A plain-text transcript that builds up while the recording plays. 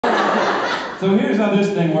So here's how this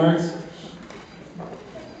thing works.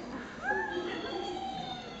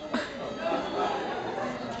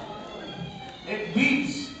 It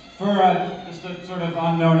beeps for just a sort of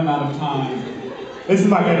unknown amount of time. This is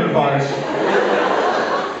my favorite part.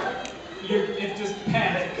 It's just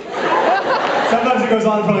panic. Sometimes it goes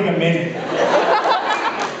on for like a minute.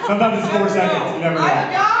 Sometimes it's 4 seconds, you never know.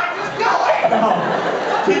 Just go away! No.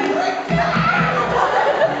 Keep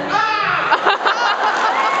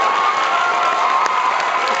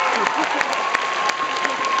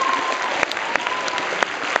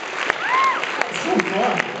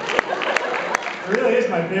It really is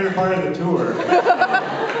my favorite part of the tour.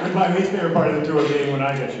 With my least favorite part of the tour being when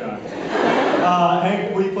I get shot.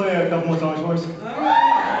 Hank, will you play a couple more songs for us?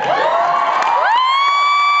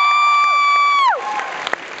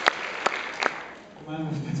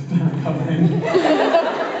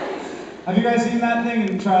 Have you guys seen that thing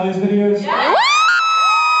in Charlie's videos? Yeah.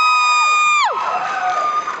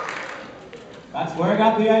 That's where I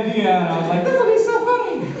got the idea, and I was like, this will be so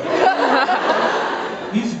funny.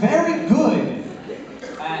 He's very good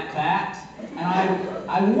at that, and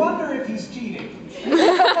I wonder if he's cheating.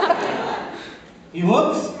 He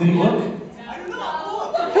looks. Did he look? I do not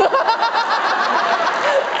look. I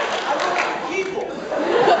look at the people.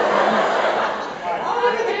 I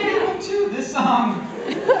look at the people too. This song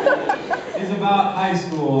is about high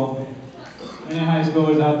school. Any high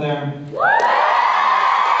schoolers out there?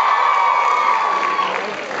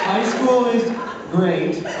 High school is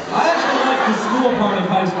great. I actually like the school part of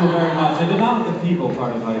high school very much. I did not like the people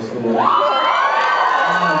part of high school.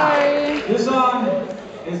 This song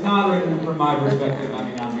is not written from my perspective. I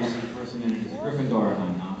mean, I'm just a person in Gryffindor, and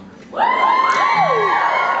I'm not.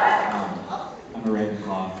 I'm a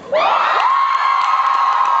Ravenclaw.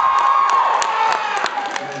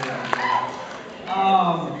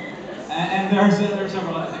 And there are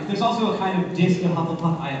several other things. There's also a kind of diss to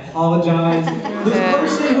Hufflepuff. I apologize. This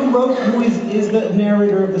person who is the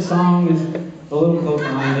narrator of the song is a little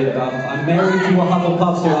close-minded about it. I'm married to a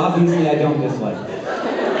Hufflepuff, so obviously I don't dislike it.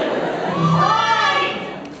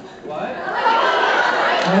 What?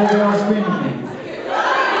 Why are they all screaming at me?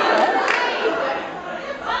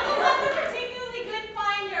 Hufflepuff's a particularly good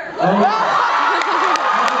finder. Oh.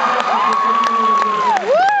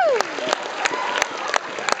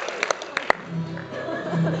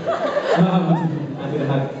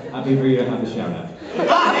 Happy for you to have a shout out.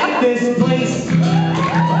 I hate this place.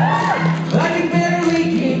 I can barely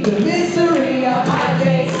keep the misery on my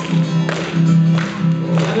face.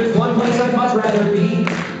 There's one place I'd much rather be.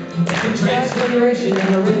 In Transfiguration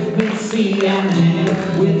and arithmancy, and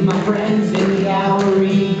hanging with my friends in the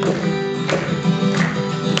gallery.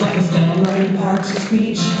 But instead I'm learning parts of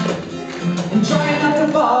speech and trying not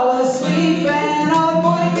to fall asleep, and I'll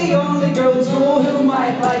avoid the only girl in school who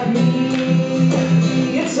might like me.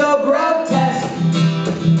 It's so grotesque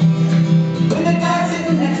when the guy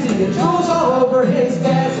sitting next to you drools all over his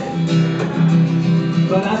desk.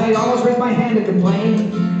 But as I almost raise my hand to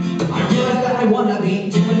complain, I realize that I wanna be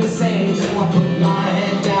doing the same. So I put my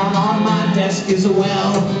head down on my desk as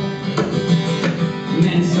well. And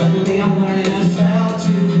then suddenly I'm learning as well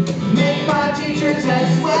to make my teacher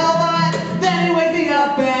text well. But then he wakes me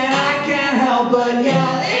up and I can't help but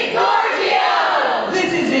yell, Incordio!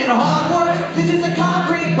 This isn't Hogwarts, this is a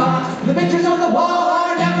concrete box. The pictures on the wall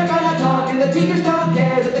are never gonna talk, and the teachers don't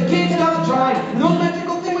care that the kids don't try. And the most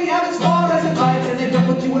magical thing we have is fluorescent lights, and they don't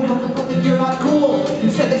put you in Hufflepuff if you're not cool.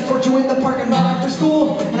 Instead they sort you in the parking lot after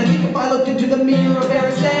school. And I think if I looked into the mirror of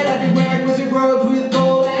Erised, I'd be wearing wizard robes with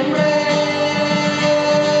gold and red.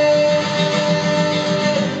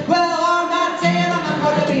 Well, I'm not saying I'm not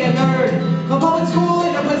going to be a nerd. A public school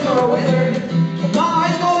in a place for a wizard. My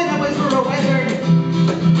high school in a place for a wizard.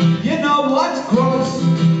 You know what's gross?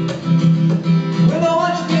 When the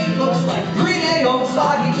lunch meat looks like green-day-old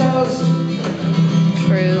soggy toast.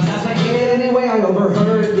 True. As I did anyway, I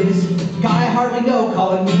overheard this guy I hardly know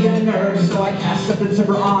calling me a nerd, so I cast something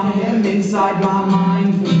super on him inside my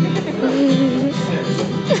mind.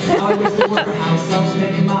 I was the warehouse, I was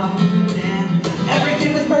making my food, and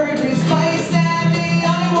everything was perfectly spiced, and the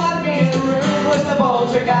only one being rude was the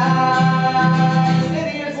poltergeist. And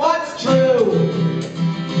here's what's true.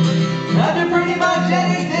 After pretty much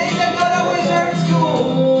anything to go to wizard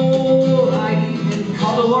school, I even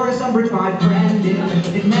called Dolores Umbridge my friend.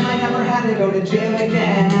 It meant I never had to go to jail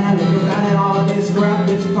again. And I look around at all of this crap,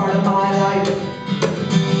 it's part of my life.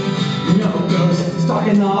 No ghosts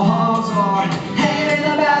stalking the halls or hanging in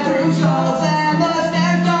the bathroom stalls.